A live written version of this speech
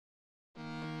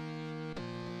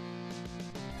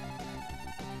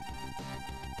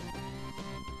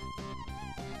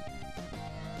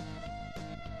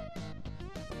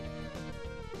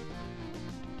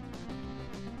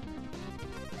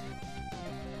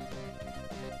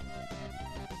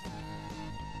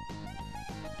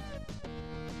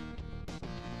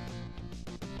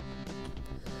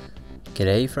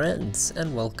G'day friends,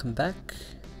 and welcome back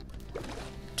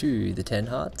to the 10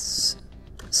 Hearts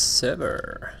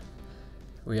server.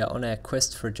 We are on our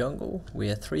quest for a jungle.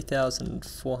 We are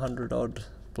 3,400 odd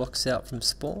blocks out from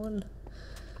spawn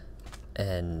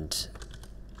and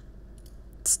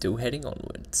still heading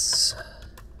onwards.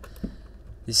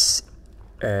 This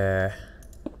yeah,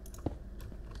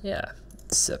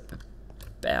 it's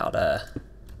about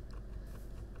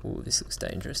ooh, this looks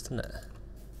dangerous, doesn't it?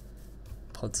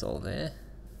 Podzol there.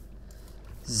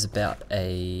 This is about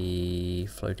a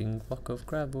floating block of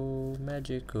gravel,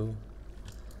 magical.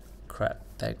 Crap,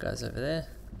 bad guys over there.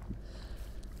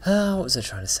 What was I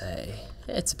trying to say?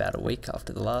 It's about a week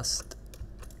after the last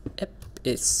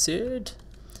episode.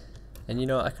 And you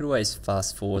know, I could always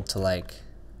fast forward to like,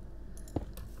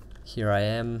 here I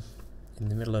am in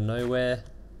the middle of nowhere,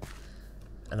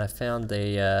 and I found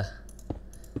a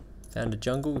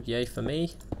jungle, yay for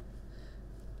me.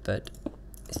 But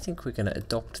I think we're going to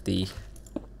adopt the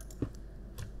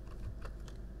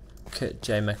Kurt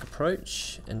J. Mac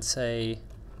approach and say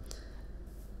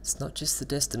it's not just the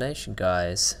destination,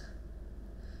 guys,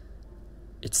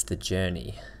 it's the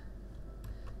journey.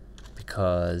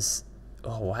 Because,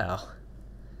 oh wow,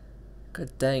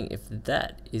 god dang, if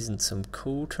that isn't some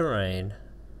cool terrain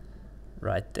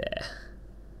right there.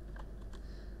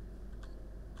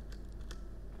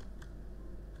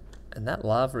 And that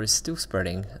lava is still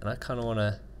spreading, and I kind of want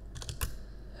to...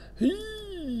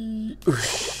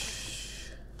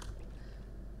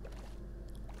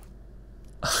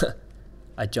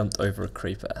 I jumped over a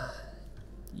creeper.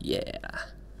 Yeah.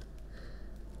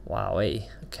 Wowee.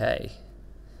 Okay.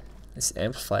 This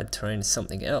amplified terrain is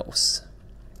something else.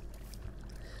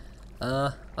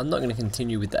 I'm not going to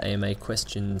continue with the AMA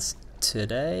questions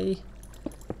today.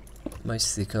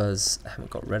 Mostly because I haven't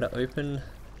got Reddit open.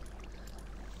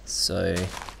 So,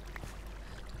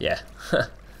 yeah,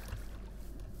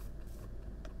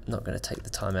 not going to take the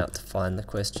time out to find the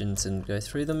questions and go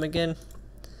through them again.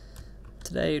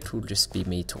 Today it will just be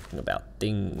me talking about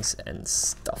things and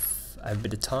stuff. I have a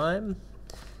bit of time.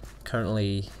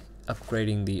 Currently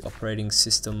upgrading the operating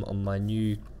system on my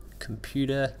new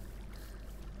computer,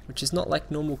 which is not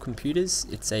like normal computers.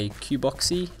 It's a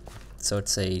Cuboxy, so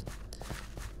it's a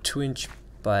 2-inch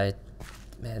by...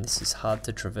 Man, this is hard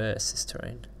to traverse, this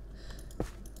terrain.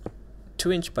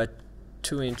 2-inch by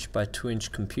 2-inch by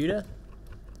 2-inch computer,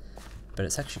 but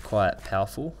it's actually quite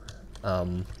powerful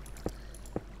for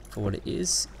what it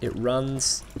is. It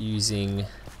runs using,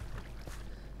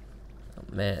 oh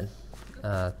man,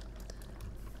 are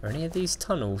any of these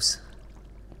tunnels?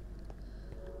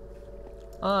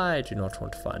 I do not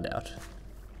want to find out.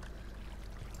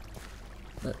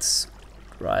 Let's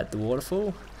ride the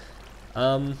waterfall.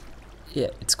 Yeah,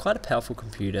 it's quite a powerful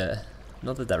computer,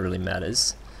 not that that really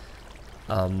matters,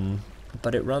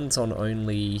 but it runs on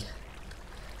only,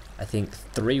 I think,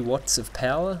 3 watts of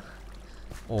power,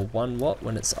 or 1 watt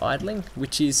when it's idling,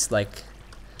 which is like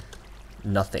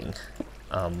nothing.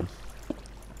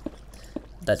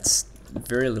 That's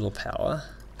very little power,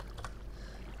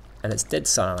 and it's dead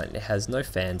silent. It has no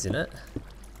fans in it,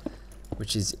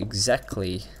 which is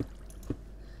exactly,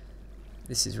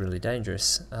 this is really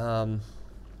dangerous.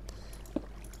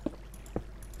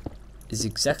 Is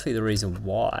exactly the reason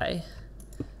why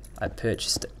I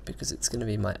purchased it, because it's going to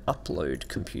be my upload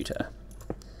computer.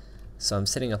 So I'm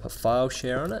setting up a file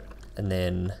share on it, and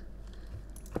then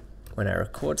when I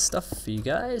record stuff for you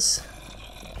guys,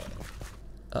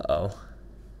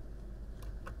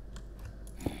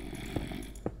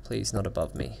 please not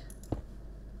above me.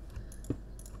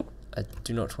 I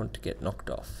do not want to get knocked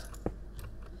off.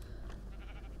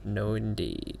 No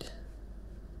indeed.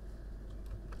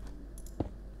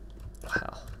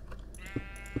 Wow.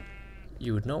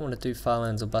 You would not want to do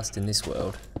Firelands or Bust in this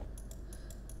world.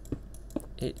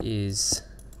 It is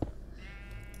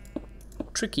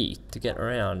tricky to get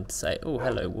around, say, oh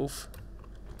hello wolf.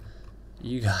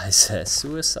 You guys are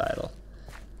suicidal.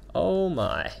 Oh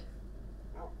my.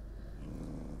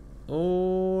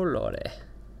 Oh lordy.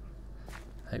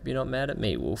 Hope you're not mad at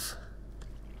me, wolf.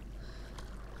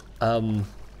 What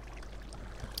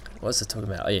was I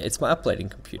talking about? Oh yeah, it's my uploading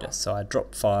computer. So I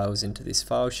drop files into this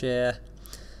file share,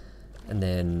 and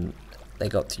then they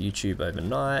got to YouTube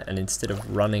overnight, and instead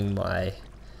of running my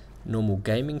normal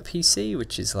gaming PC,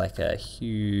 which is like a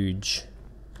huge,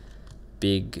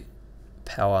 big,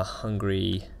 power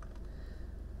hungry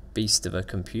beast of a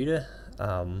computer,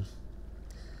 I'm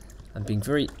being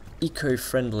very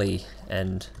eco-friendly,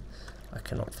 and I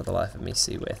cannot for the life of me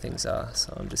see where things are,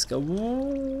 so I'm just going,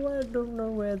 whoa, I don't know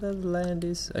where the land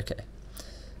is. Okay.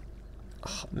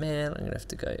 Oh man, I'm gonna have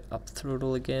to go up through it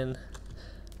all again.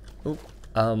 Oh,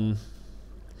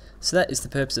 So that is the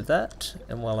purpose of that,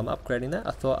 and while I'm upgrading that,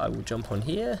 I thought I would jump on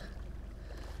here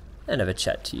and have a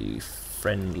chat to you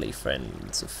friendly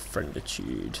friends of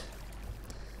frienditude.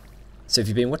 So if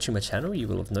you've been watching my channel, you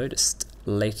will have noticed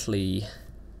lately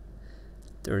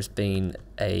there has been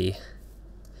a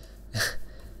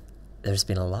there's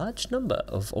been a large number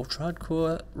of ultra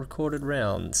hardcore recorded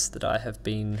rounds that I have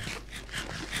been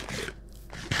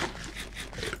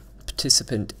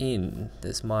participant in.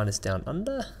 There's Miners Down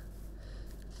Under.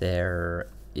 There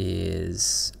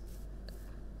is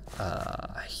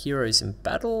Heroes in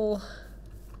Battle,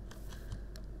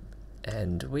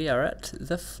 and we are at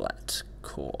the Flat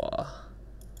Core.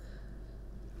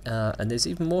 And there's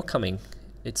even more coming.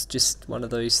 It's just one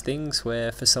of those things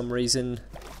where for some reason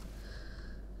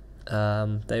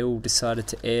they all decided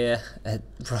to air at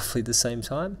roughly the same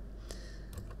time,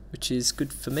 which is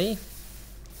good for me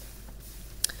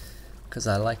because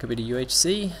I like a bit of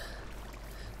UHC.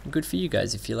 Good for you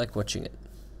guys if you like watching it,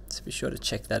 so be sure to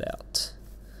check that out.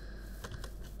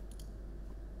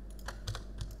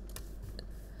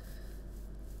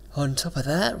 On top of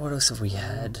that, what else have we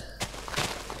had?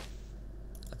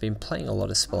 I've been playing a lot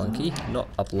of Spelunky, not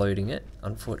uploading it,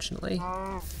 unfortunately.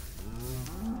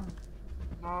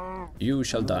 You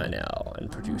shall die now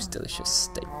and produce delicious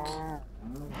steak.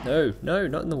 No, no,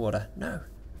 not in the water, no.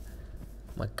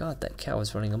 My god, that cow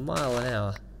was running a mile an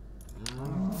hour.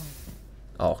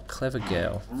 Oh, clever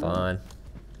girl. Fine.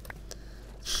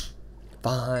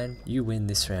 Fine. You win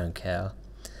this round, cow.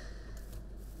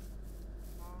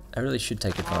 I really should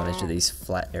take advantage of these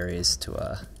flat areas to,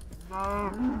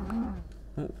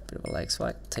 ooh, bit of a lag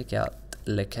spike. Take out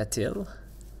Le Catil.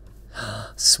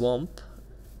 Swamp.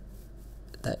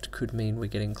 That could mean we're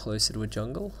getting closer to a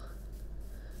jungle.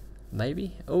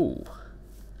 Maybe. Oh.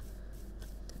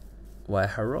 Why,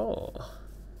 hurrah.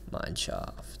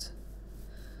 Mineshaft.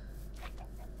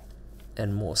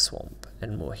 And more swamp,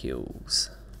 and more hills.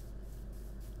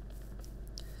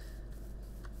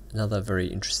 Another very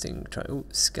interesting oh,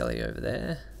 Skelly over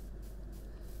there.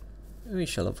 We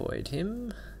shall avoid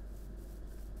him.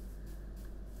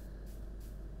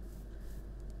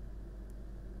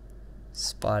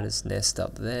 Spider's nest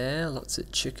up there, lots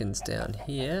of chickens down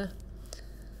here.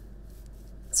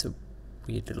 It's a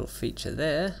weird little feature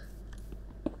there.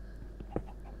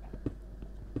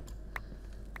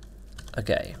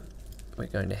 Okay. We're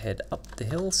going to head up the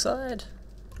hillside.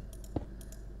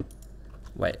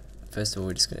 Wait, first of all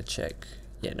we're just going to check.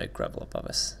 Yeah, no gravel above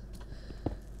us.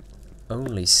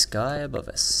 Only sky above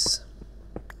us.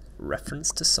 Reference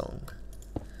to song.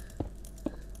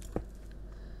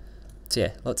 So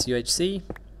yeah, lots of UHC.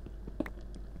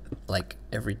 Like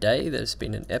every day there's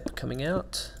been an ep coming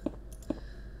out.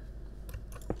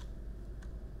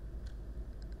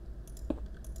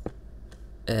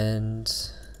 And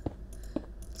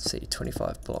see,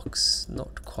 25 blocks,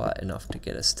 not quite enough to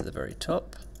get us to the very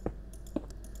top.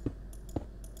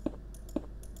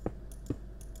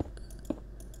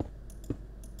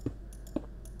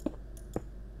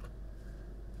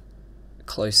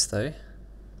 Close though. You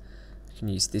can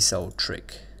use this old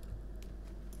trick.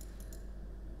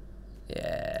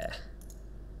 Yeah.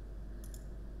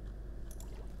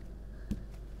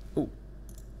 Ooh.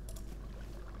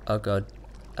 Oh god.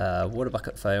 Water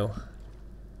bucket fail.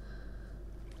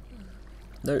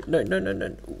 No, no, no, no,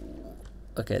 no. Ooh.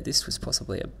 Okay, this was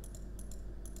possibly a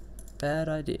bad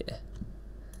idea.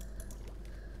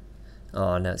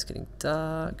 Oh, now it's getting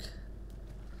dark.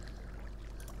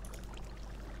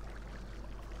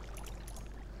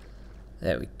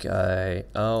 There we go.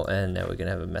 Oh, and now we're going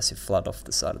to have a massive flood off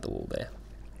the side of the wall there.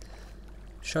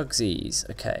 Shugsies.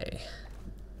 Okay.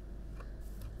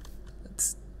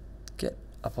 Let's get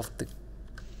up off the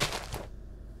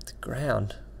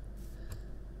ground.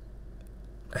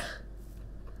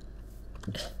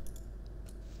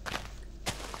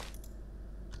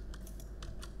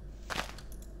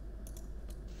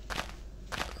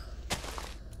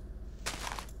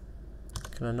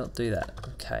 Can I not do that?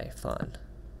 Okay, fine.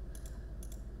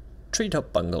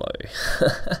 Treetop bungalow.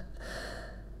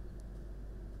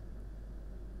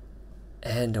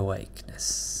 And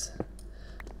awakeness.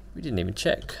 We didn't even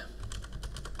check.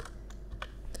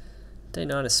 Day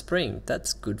 9 of spring.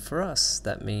 That's good for us.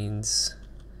 That means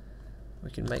we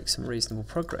can make some reasonable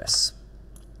progress.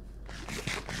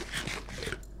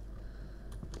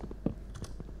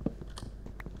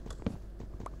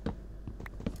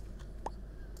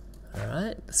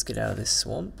 Alright, let's get out of this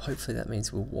swamp. Hopefully that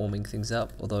means we're warming things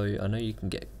up, although I know you can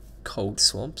get cold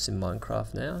swamps in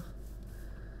Minecraft now.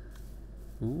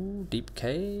 Ooh, deep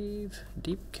cave,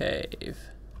 deep cave.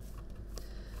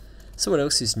 So what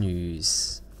else is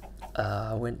news?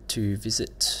 I went to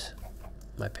visit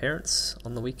my parents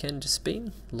on the weekend just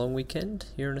been. Long weekend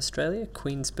here in Australia.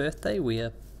 Queen's birthday. We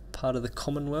are part of the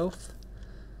Commonwealth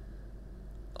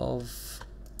of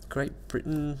Great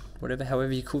Britain, whatever,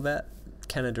 however you call that.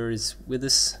 Canada is with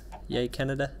us. Yay,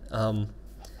 Canada.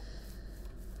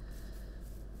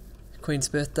 Queen's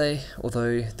birthday,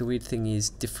 although the weird thing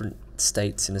is different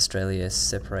states in Australia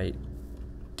separate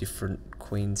different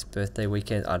Queen's birthday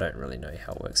weekend. I don't really know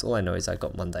how it works. All I know is I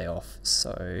got Monday off,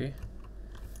 so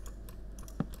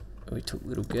we took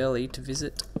little girlie to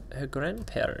visit her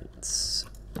grandparents,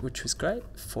 which was great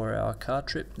for our car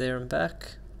trip there and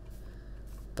back.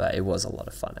 But it was a lot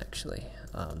of fun, actually.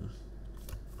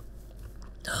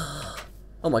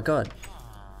 Oh my god.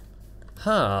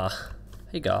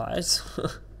 Hey guys.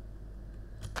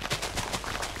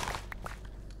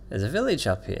 There's a village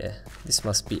up here. This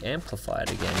must be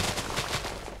amplified again.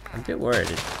 I'm a bit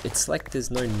worried. It's like there's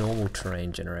no normal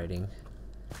terrain generating.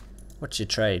 What's your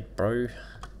trade, bro?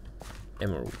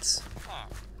 Emeralds.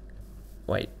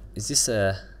 Wait, is this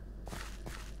a...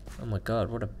 Oh my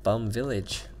god, what a bum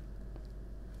village.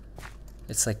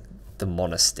 It's like the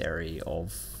monastery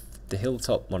of... the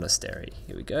Hilltop Monastery.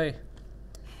 Here we go.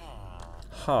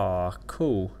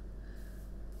 Cool.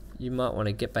 You might want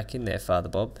to get back in there, Father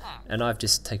Bob. And I've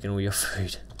just taken all your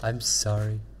food. I'm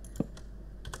sorry.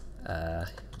 Here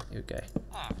we go.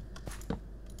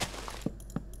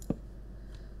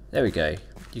 There we go.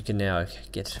 You can now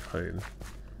get home.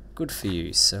 Good for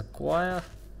you, Sir Squire.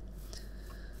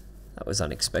 That was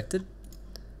unexpected.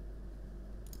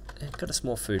 Got us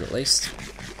more food at least.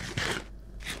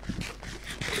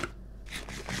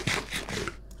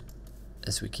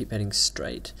 As we keep heading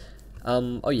straight.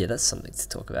 Oh yeah, that's something to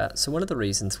talk about. So one of the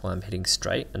reasons why I'm heading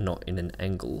straight and not in an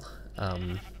angle,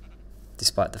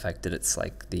 despite the fact that it's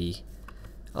like the...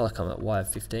 Oh look, I'm at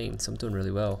Y15, so I'm doing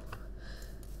really well.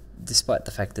 Despite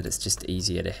the fact that it's just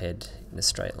easier to head in a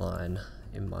straight line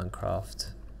in Minecraft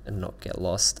and not get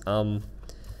lost. One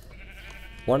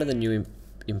of the new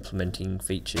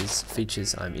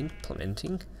features I'm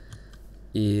implementing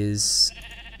is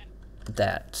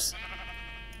that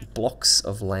blocks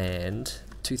of land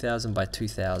 2000 by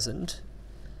 2000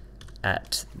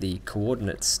 at the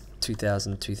coordinates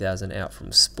 2000 2000 out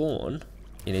from spawn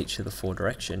in each of the 4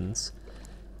 directions,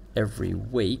 every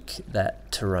week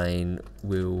that terrain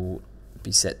will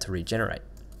be set to regenerate.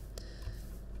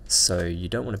 So you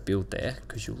don't want to build there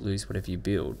because you'll lose whatever you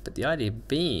build, but the idea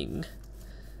being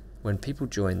when people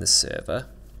join the server,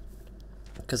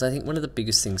 because I think one of the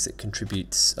biggest things that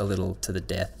contributes a little to the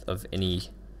death of any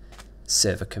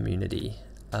server community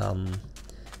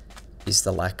is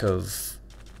the lack of...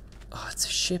 Oh, it's a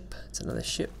ship. It's another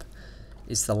ship.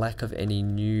 Is the lack of any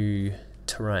new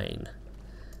terrain.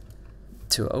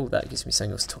 Oh, that gives me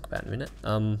something else to talk about in a minute.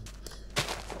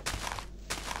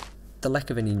 The lack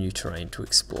of any new terrain to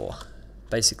explore.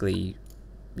 Basically,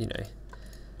 you know,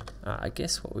 I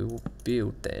guess what we will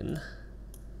build then...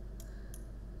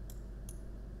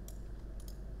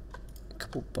 a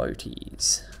couple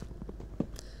boaties.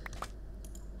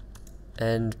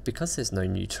 And because there's no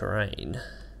new terrain,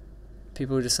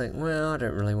 people are just like, well, I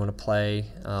don't really want to play.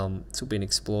 It's all been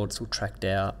explored, it's all tracked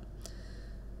out.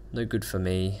 No good for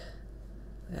me.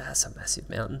 Yeah, that's a massive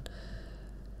mountain.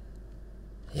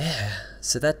 Yeah,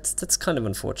 so that's kind of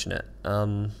unfortunate.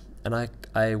 And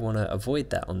I want to avoid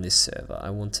that on this server.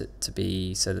 I want it to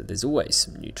be so that there's always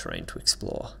some new terrain to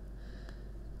explore.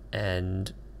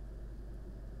 And...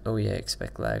 oh yeah,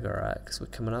 expect lag, alright, because we're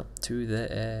coming up to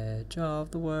the edge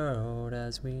of the world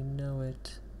as we know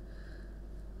it.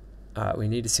 Alright, we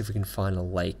need to see if we can find a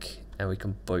lake and we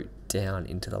can boat down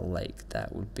into the lake.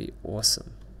 That would be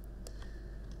awesome.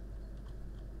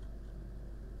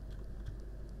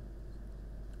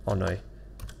 Oh no.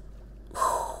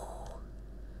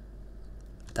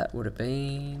 That would have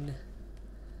been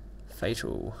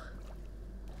fatal.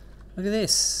 Look at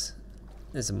this.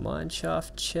 There's a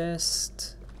mineshaft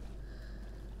chest.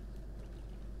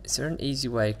 Is there an easy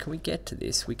way? Can we get to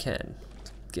this? We can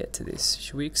get to this.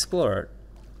 Should we explore it?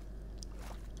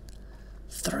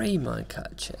 3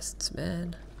 minecart chests,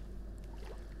 man.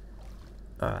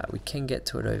 Alright, we can get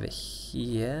to it over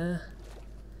here.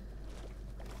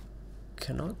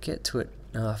 Cannot get to it.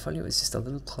 No, if only it was just a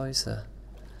little closer.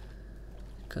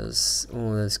 Because,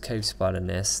 oh, there's cave spider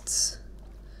nests.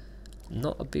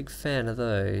 Not a big fan of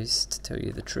those, to tell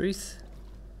you the truth.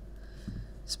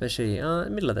 Especially in the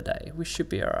middle of the day. We should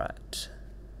be alright.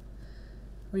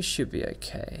 We should be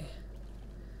okay.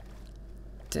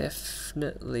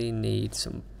 Definitely need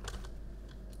some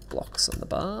blocks on the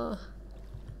bar.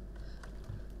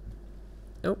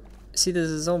 Oh, see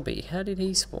there's a zombie. How did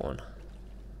he spawn?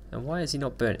 And why is he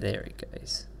not burnt? There he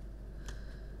goes.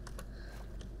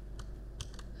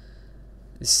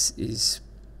 This is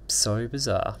so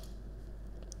bizarre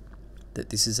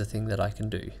that this is a thing that I can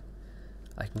do.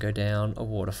 I can go down a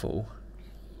waterfall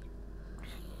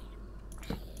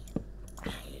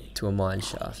to a mine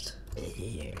shaft.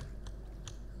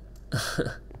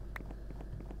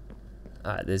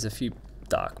 Alright, there's a few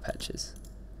dark patches.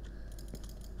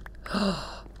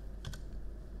 Oh,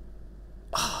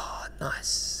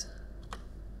 nice.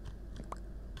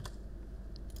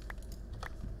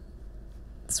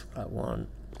 That's what I want.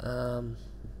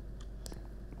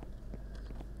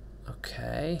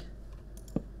 Okay.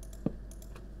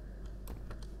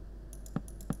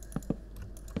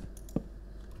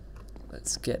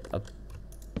 Let's get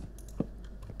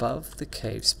above the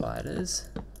cave spiders.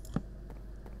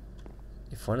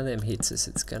 If one of them hits us,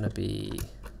 it's gonna be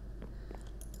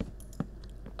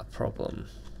a problem.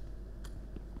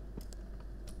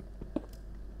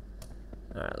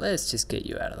 Alright, let's just get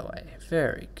you out of the way.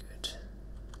 Very good.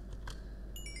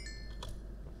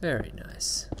 Very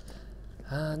nice.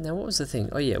 Now what was the thing?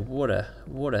 Oh yeah,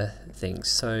 water things.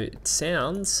 So it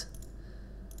sounds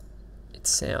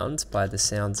by the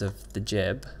sounds of the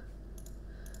Jeb.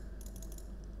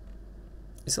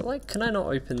 Is it like, can I not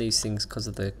open these things because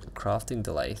of the crafting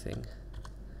delay thing?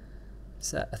 Is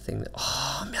that a thing that,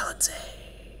 oh, melon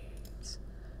seeds.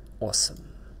 Awesome.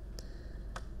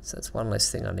 So that's one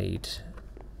less thing I need.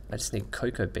 I just need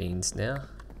cocoa beans now.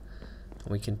 And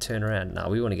we can turn around. Now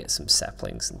we want to get some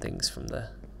saplings and things from the...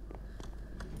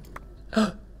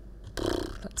 That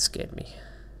scared me.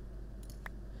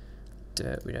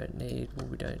 Dirt we don't need,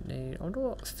 wood we don't need. I wonder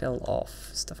what fell off.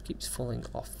 Stuff keeps falling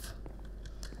off.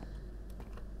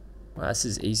 Wow, this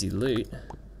is easy loot.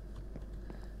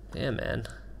 Yeah, man.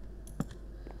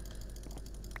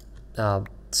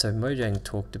 So Mojang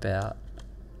talked about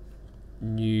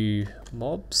new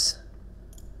mobs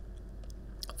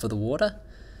for the water.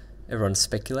 Everyone's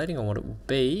speculating on what it will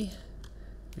be.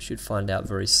 We should find out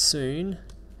very soon.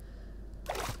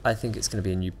 I think it's going to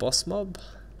be a new boss mob.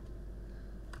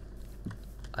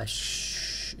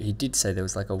 He did say there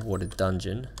was like a water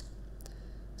dungeon,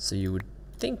 so you would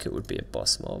think it would be a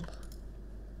boss mob.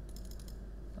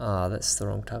 Ah, that's the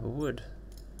wrong type of wood.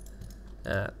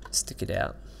 Stick it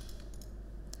out.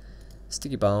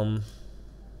 Sticky bomb.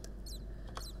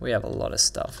 We have a lot of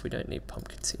stuff. We don't need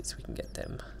pumpkin seeds. We can get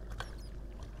them.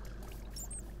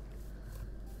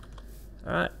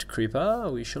 Alright, creeper,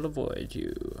 we shall avoid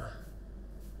you.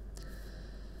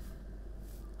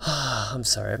 I'm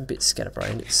sorry, I'm a bit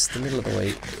scatterbrained. It's the middle of the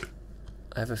week.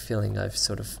 I have a feeling I've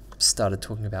sort of started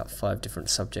talking about 5 different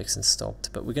subjects and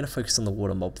stopped, but we're going to focus on the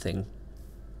water mob thing.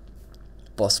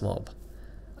 Boss mob.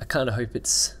 I kind of hope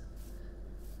it's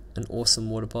an awesome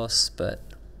water boss, but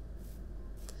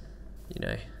you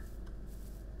know,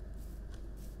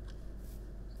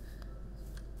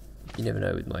 you never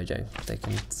know with Mojang. They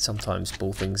can sometimes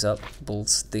balls things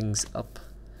up.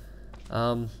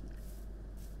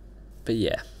 But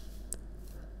yeah,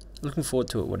 looking forward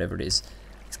to it, whatever it is.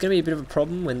 It's going to be a bit of a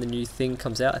problem when the new thing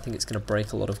comes out. I think it's going to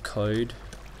break a lot of code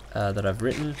that I've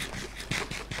written,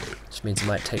 which means it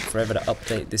might take forever to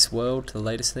update this world to the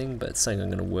latest thing, but it's something I'm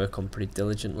going to work on pretty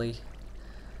diligently,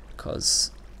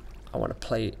 because I want to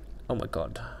play... Oh my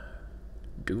god.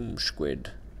 Doom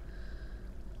squid.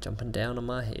 Jumping down on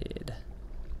my head.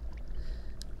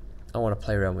 I want to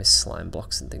play around with slime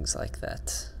blocks and things like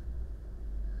that.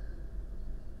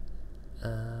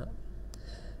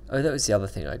 Oh, that was the other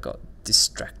thing I got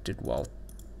distracted while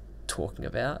talking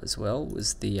about as well,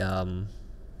 was the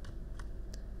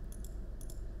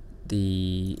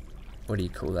what do you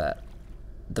call that?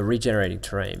 The regenerating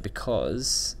terrain,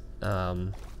 because I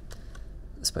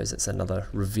suppose that's another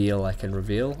reveal I can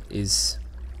reveal, is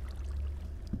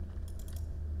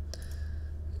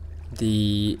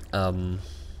the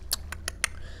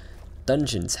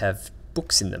dungeons have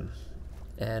books in them,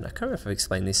 and I can't remember if I've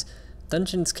explained this.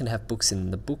 Dungeons can have books in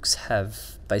them. The books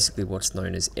have basically what's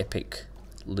known as epic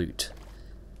loot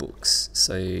books.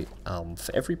 So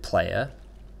for every player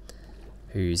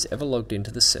who's ever logged into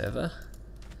the server,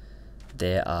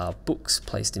 there are books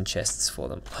placed in chests for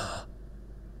them.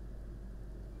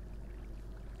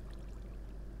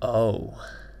 Oh.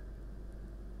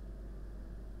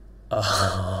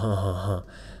 Oh.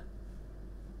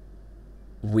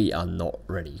 We are not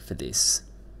ready for this.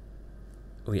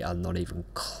 We are not even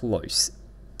close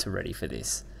to ready for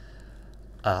this.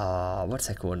 What's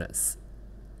that coordinates?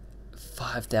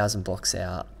 5,000 blocks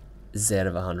out, Z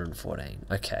of 114.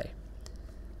 Okay.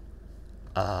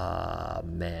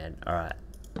 Man. Alright.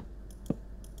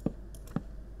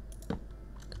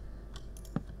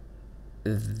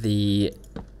 The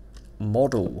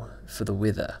model for the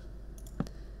wither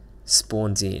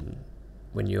spawns in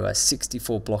when you are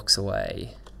 64 blocks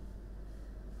away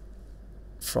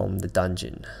from the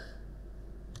dungeon.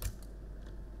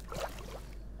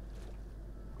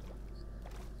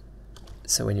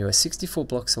 So when you are 64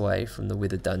 blocks away from the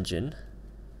Wither dungeon,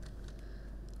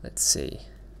 let's see.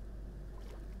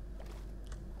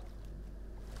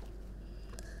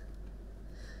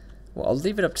 Well, I'll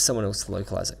leave it up to someone else to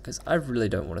localize it, because I really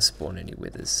don't want to spawn any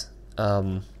Withers.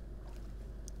 Not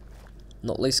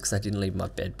least because I didn't leave my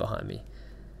bed behind me.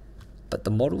 But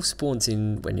the model spawns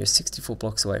in when you're 64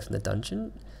 blocks away from the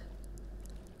dungeon,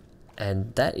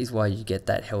 and that is why you get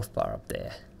that health bar up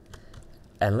there.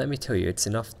 And let me tell you, it's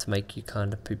enough to make you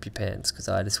kind of poop your pants, because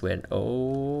I just went,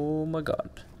 oh my god,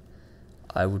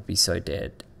 I would be so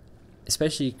dead.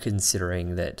 Especially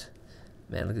considering that,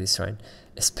 man, look at this terrain.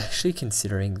 Especially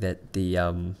considering that the,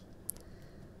 oh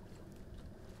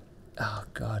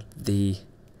god, the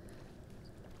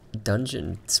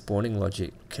dungeon spawning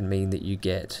logic can mean that you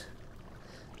get,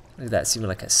 look at that, seeming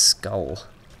like a skull.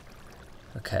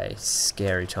 Okay,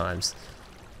 scary times.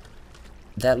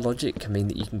 That logic can mean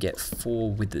that you can get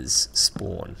 4 Withers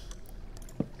spawn.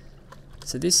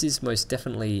 So this is most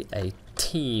definitely a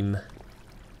team-based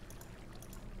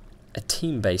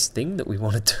thing that we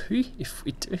want to do, if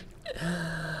we do.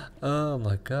 Oh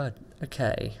my god.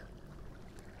 Okay.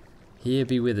 Here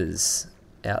be Withers,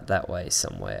 out that way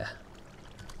somewhere.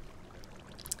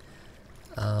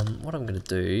 What I'm going to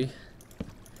do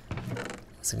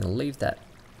is I'm going to leave that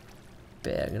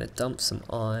bear. I'm going to dump some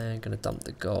iron, going to dump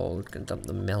the gold, going to dump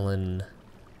the melon,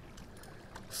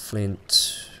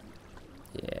 flint,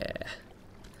 yeah,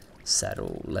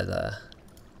 saddle, leather.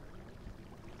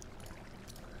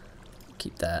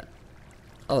 Keep that.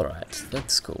 Alright,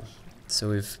 that's cool. So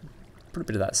we've put a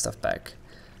bit of that stuff back.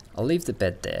 I'll leave the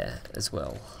bed there as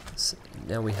well. So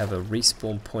now we have a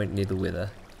respawn point near the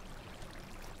Wither,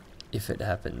 if it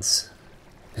happens.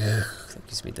 Ugh, that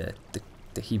gives me the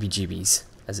heebie-jeebies,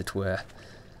 as it were.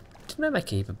 Didn't I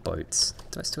make a heap of boats?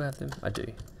 Do I still have them? I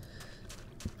do.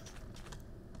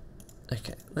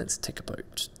 Okay, let's take a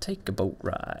boat. Take a boat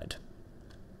ride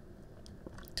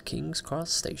to King's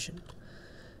Cross Station.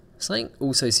 Something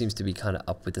also seems to be kind of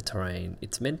up with the terrain.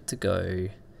 It's meant to go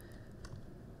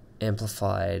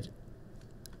amplified,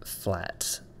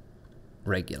 flat,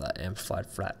 regular, amplified,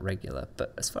 flat, regular.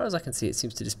 But as far as I can see, it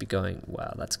seems to just be going,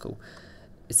 wow, that's cool.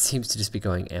 It seems to just be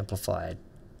going amplified,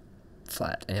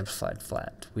 flat, amplified,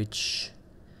 flat, which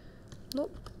I'm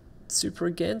not super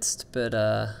against, but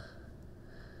I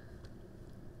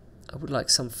would like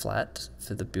some flat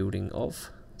for the building of,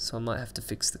 so I might have to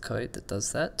fix the code that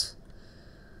does that,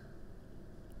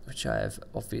 which I have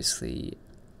obviously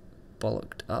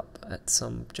bollocked up at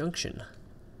some junction.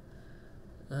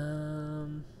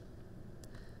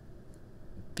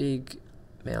 Big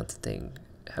mounted thing.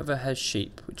 However, has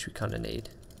sheep, which we kind of need.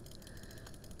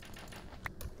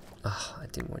 Ah, I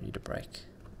didn't want you to break.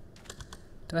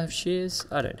 Do I have shears?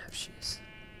 I don't have shears.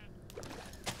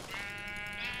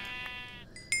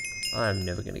 I'm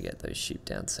never going to get those sheep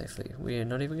down safely. We're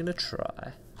not even going to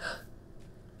try.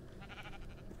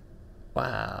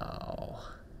 Wow.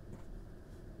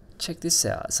 Check this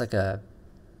out. It's like a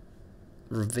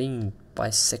ravine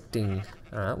bisecting.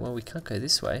 Alright, well, we can't go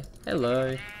this way.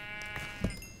 Hello.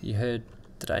 You heard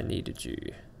that I needed you.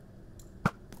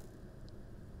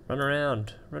 Run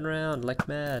around like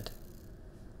mad.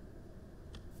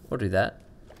 We'll do that.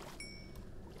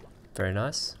 Very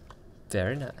nice.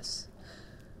 Very nice.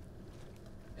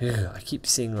 Ugh, I keep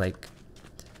seeing like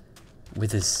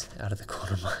withers out of the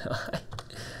corner of my eye.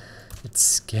 It's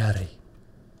scary.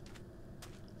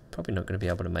 Probably not going to be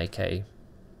able to make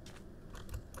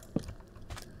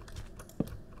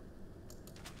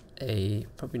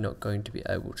probably not going to be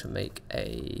able to make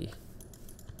a,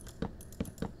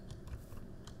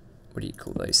 what do you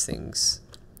call those things,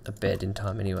 a bed in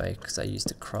time anyway, because I used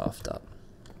to craft up.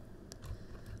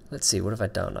 Let's see, what have I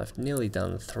done? I've nearly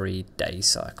done 3 day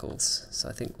cycles, so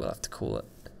I think we'll have to call it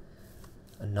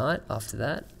a night after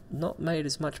that. Not made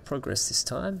as much progress this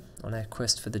time on our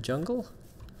quest for the jungle,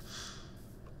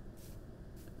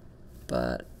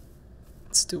 but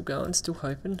still going, still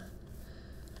hoping.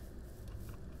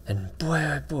 And boy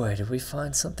oh boy, did we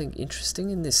find something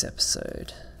interesting in this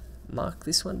episode. Mark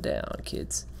this one down,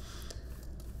 kids,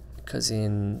 because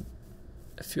in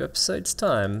a few episodes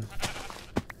time,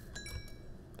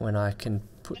 when I can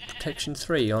put protection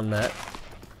 3 on that.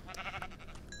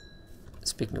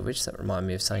 Speaking of which, that reminded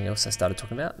me of something else I started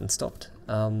talking about and stopped.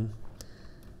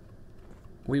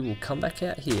 We will come back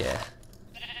out here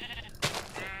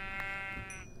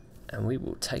and we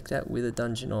will take that Wither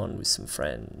dungeon on with some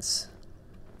friends,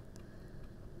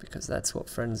 because that's what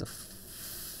friends are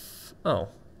oh,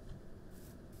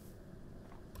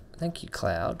 Thank you,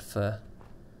 Cloud, for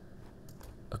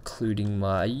occluding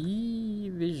my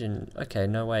vision. Okay,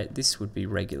 no wait, this would be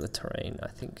regular terrain, I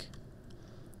think.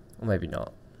 Or maybe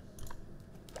not.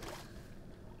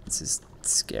 This is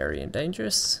scary and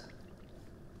dangerous.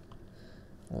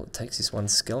 All it takes is one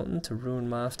skeleton to ruin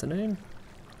my afternoon.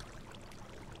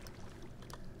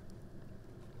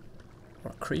 Or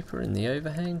a creeper in the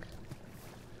overhang.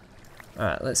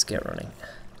 Alright, let's get running.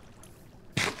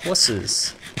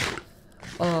 Horses!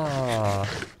 Oh,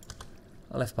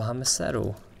 I left behind my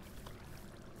saddle.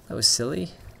 That was silly.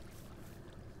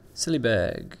 Silly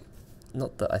berg.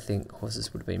 Not that I think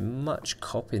horses would be much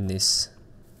cop in this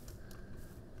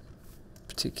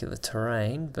particular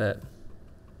terrain, but...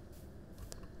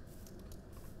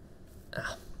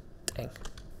 Ah, dang.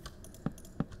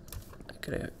 I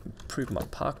gotta improve my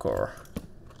parkour.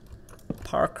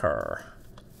 Parkour.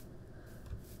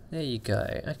 There you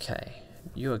go. Okay.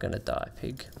 You are gonna die,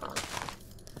 pig.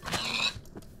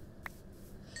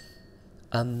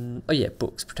 Oh yeah,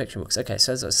 books, protection books. Okay,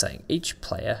 so as I was saying, each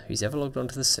player who's ever logged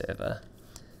onto the server,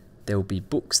 there will be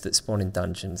books that spawn in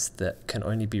dungeons that can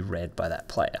only be read by that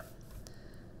player.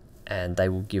 And they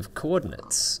will give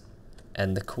coordinates.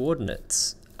 And the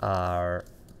coordinates are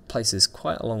places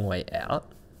quite a long way out.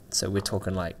 So we're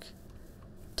talking like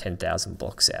 10,000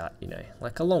 blocks out, you know,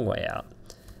 like a long way out.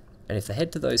 And if they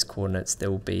head to those coordinates,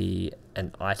 there will be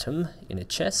an item in a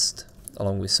chest,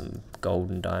 along with some gold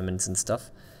and diamonds and stuff.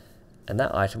 And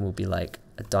that item will be like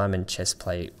a diamond chest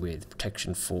plate with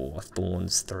protection 4,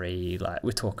 thorns 3, like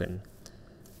we're talking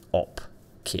op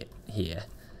kit here.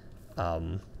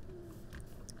 And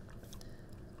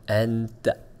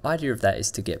the idea of that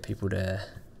is to get people to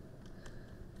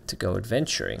go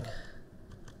adventuring.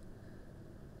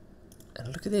 And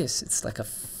look at this, it's like a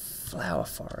flower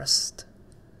forest.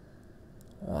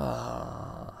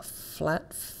 Wow,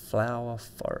 flat flower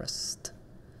forest.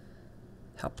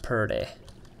 How pretty.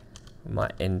 We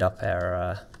might end up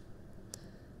our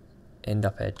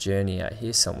journey out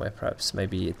here somewhere, perhaps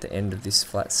maybe at the end of this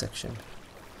flat section.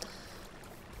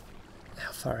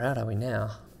 How far out are we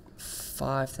now?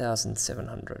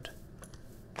 5,700.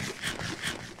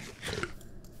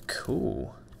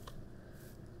 Cool.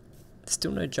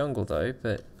 Still no jungle though,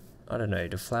 but I don't know,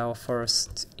 do flower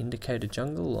forests indicate a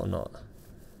jungle or not?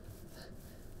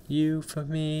 You for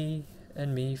me,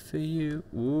 and me for you.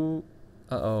 Ooh,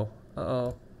 uh-oh,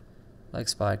 uh-oh. Like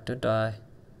Spike, don't die.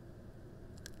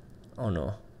 Oh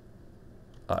no.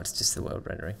 Oh, it's just the world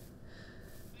rendering.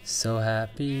 So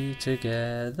happy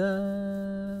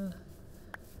together.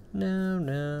 No,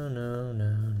 no, no,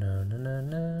 no, no, no, no,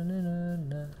 no, no,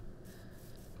 no.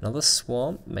 Another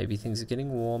swamp. Maybe things are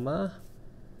getting warmer.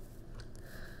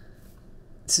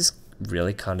 This is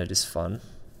really kind of just fun.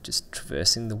 Just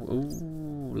traversing the...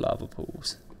 Ooh, lava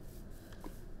pools.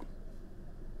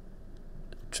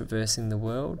 Traversing the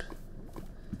world.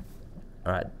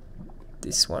 Alright,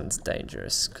 this one's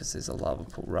dangerous because there's a lava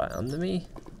pool right under me.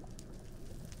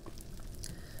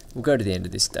 We'll go to the end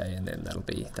of this day and then that'll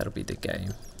be the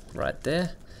game right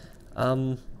there.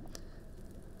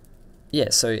 Yeah,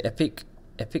 so epic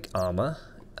armor.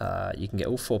 You can get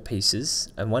all 4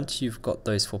 pieces, and once you've got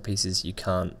those 4 pieces, you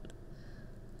can't.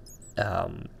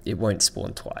 It won't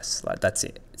spawn twice. Like that's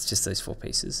it. It's just those 4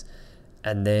 pieces,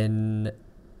 and then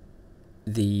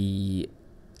you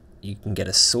can get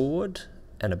a sword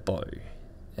and a bow,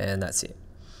 and that's it.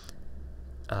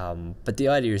 But the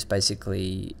idea is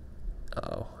basically,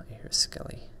 oh, I hear a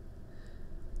skelly.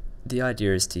 The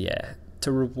idea is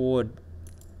to reward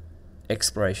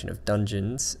exploration of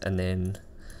dungeons, and then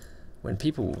when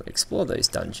people explore those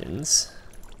dungeons,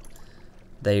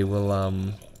 they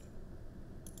will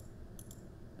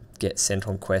get sent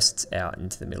on quests out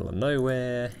into the middle of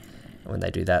nowhere. And when they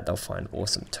do that, they'll find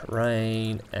awesome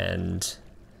terrain, and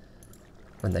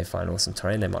when they find awesome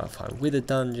terrain, they might find wither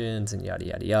dungeons and yada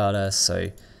yada yada.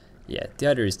 So yeah, the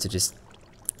idea is to just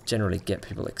generally get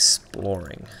people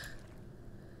exploring.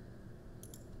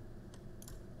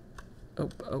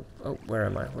 Oh, where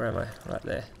am I? Right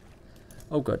there.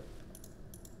 Oh god.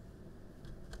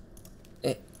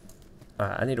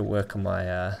 Alright, I need to work on my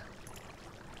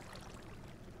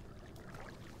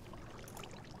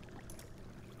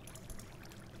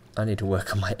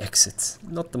exits.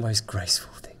 Not the most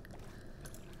graceful thing.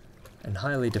 And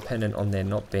highly dependent on there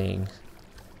not being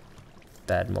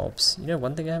bad mobs. You know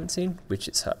one thing I haven't seen?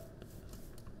 Witch's Hut.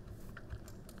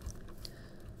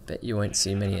 Bet you won't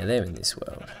see many of them in this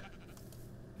world.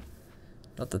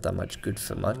 Not that they're much good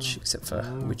for much, except for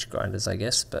witch grinders, I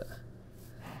guess, but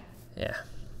yeah.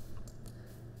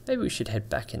 Maybe we should head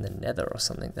back in the Nether or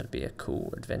something. That'd be a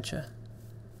cool adventure.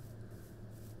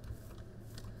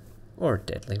 Or a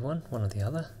deadly one or the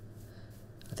other.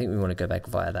 I think we want to go back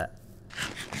via that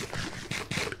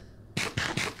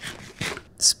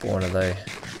spawner though,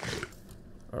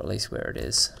 or at least where it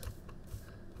is.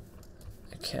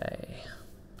 Okay,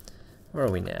 where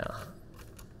are we now?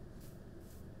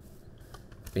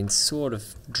 Been sort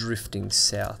of drifting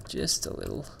south just a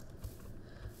little.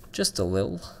 Just a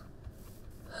little.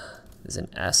 There's an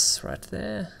ass right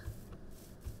there.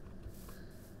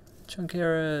 Chunk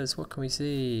errors, what can we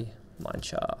see? Mine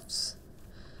shafts.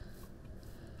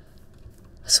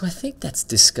 So I think that's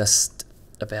discussed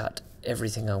about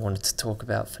everything I wanted to talk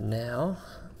about for now.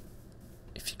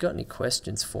 If you've got any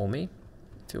questions for me,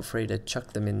 feel free to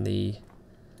chuck them in the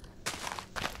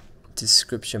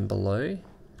description below.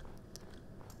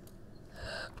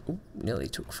 Ooh, nearly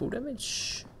took full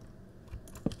damage.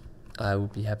 I will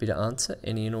be happy to answer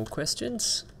any and all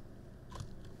questions.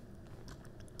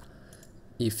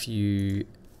 If you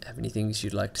have any things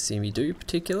you'd like to see me do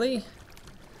particularly,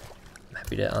 I'm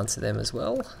happy to answer them as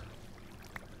well.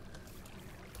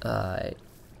 I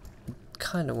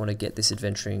kind of want to get this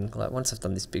adventuring, like once I've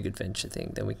done this big adventure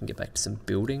thing, then we can get back to some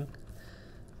building.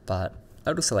 But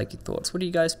I'd also like your thoughts. What do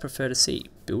you guys prefer to see?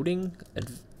 Building?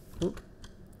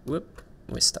 Whoop,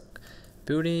 we're stuck.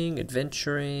 Building,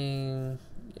 adventuring,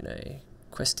 you know,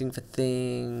 questing for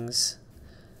things.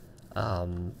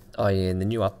 Oh yeah, in the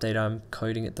new update I'm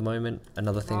coding at the moment,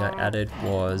 another thing I added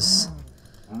was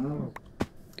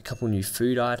a couple new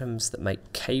food items that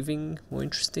make caving more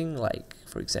interesting. Like,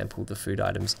 for example, the food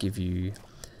items give you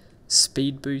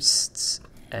speed boosts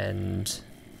and...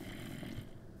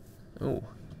 oh,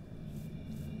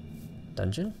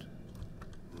 dungeon?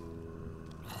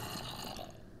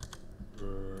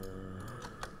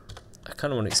 I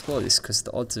kind of want to explore this because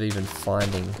the odds of even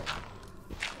finding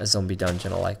a zombie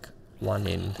dungeon are like 1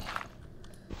 in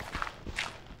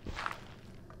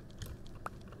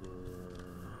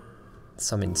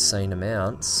some insane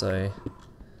amount, so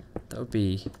that would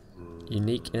be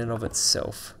unique in and of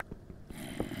itself.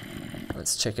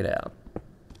 Let's check it out.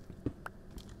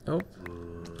 Oh,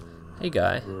 hey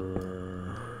guy.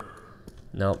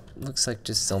 Nope, looks like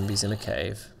just zombies in a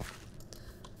cave.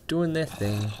 Doing their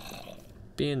thing.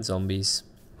 Being zombies.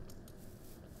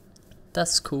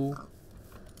 That's cool.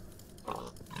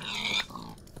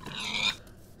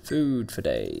 Food for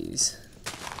days.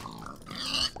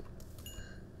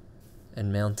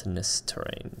 And mountainous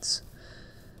terrains.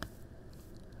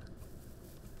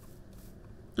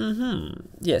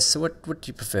 Yes, so what do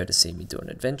you prefer to see me doing?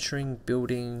 Adventuring,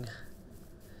 building?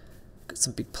 Got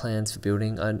some big plans for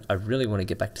building. I really want to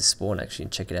get back to Spawn actually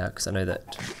and check it out, because I know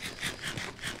that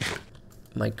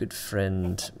my good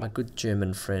friend, my good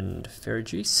German friend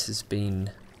Ferrajuice has been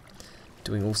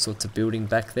doing all sorts of building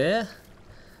back there.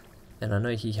 And I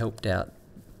know he helped out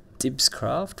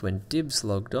Dibscraft when Dibs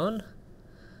logged on.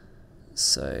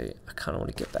 So I kind of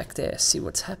want to get back there, see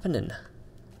what's happening.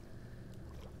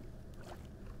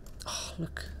 Oh,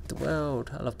 look, the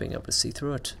world. I love being able to see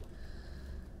through it.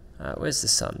 Alright, where's the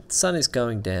sun? The sun is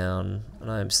going down, and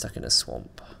I am stuck in a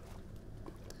swamp.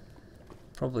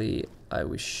 Probably I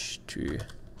wish to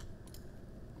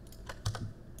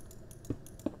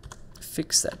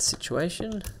fix that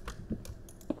situation.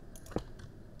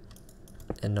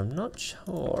 And I'm not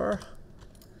sure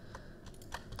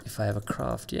if I have a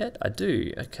craft yet. I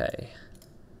do, okay.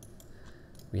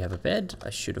 We have a bed.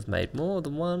 I should have made more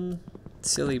than one.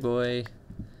 Silly boy.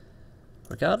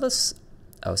 Regardless,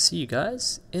 I'll see you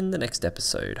guys in the next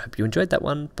episode. Hope you enjoyed that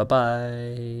one.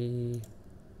 Bye-bye.